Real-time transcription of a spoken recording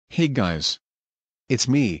Hey guys! It's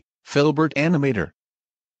me, Filbert Animator.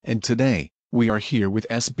 And today, we are here with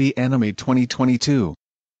SBAnimate2022.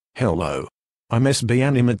 Hello. I'm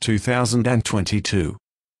SBAnimate2022.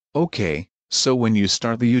 Okay, so when you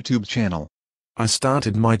start the YouTube channel? I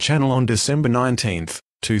started my channel on December 19th,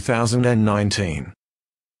 2019.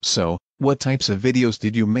 So, what types of videos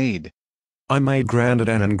did you made? I made grounded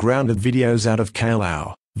and ungrounded videos out of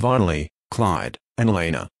Kaylau, Vinely, Clyde, and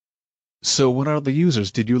Lena. So what are the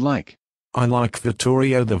users did you like? I like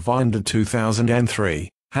Vittorio the Vinder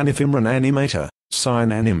 2003, Hanifimran Animator,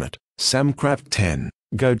 SBAnimate, Samcraft10,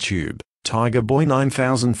 GoTube, Tigerboy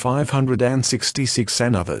 9566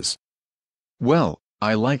 and others. Well,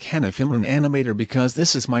 I like Hanifimran Animator because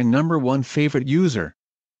this is my #1 favorite user.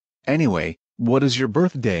 Anyway, what is your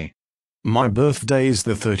birthday? My birthday is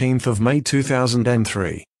the 13th of May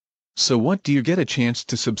 2003. So what do you get a chance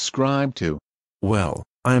to subscribe to? Well,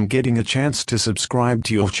 I am getting a chance to subscribe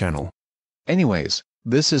to your channel. Anyways,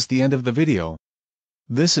 this is the end of the video.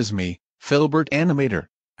 This is me, Filbert Animator.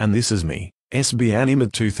 And this is me,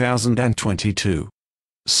 SBAnimate2022.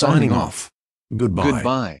 Signing off. Goodbye.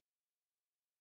 Goodbye.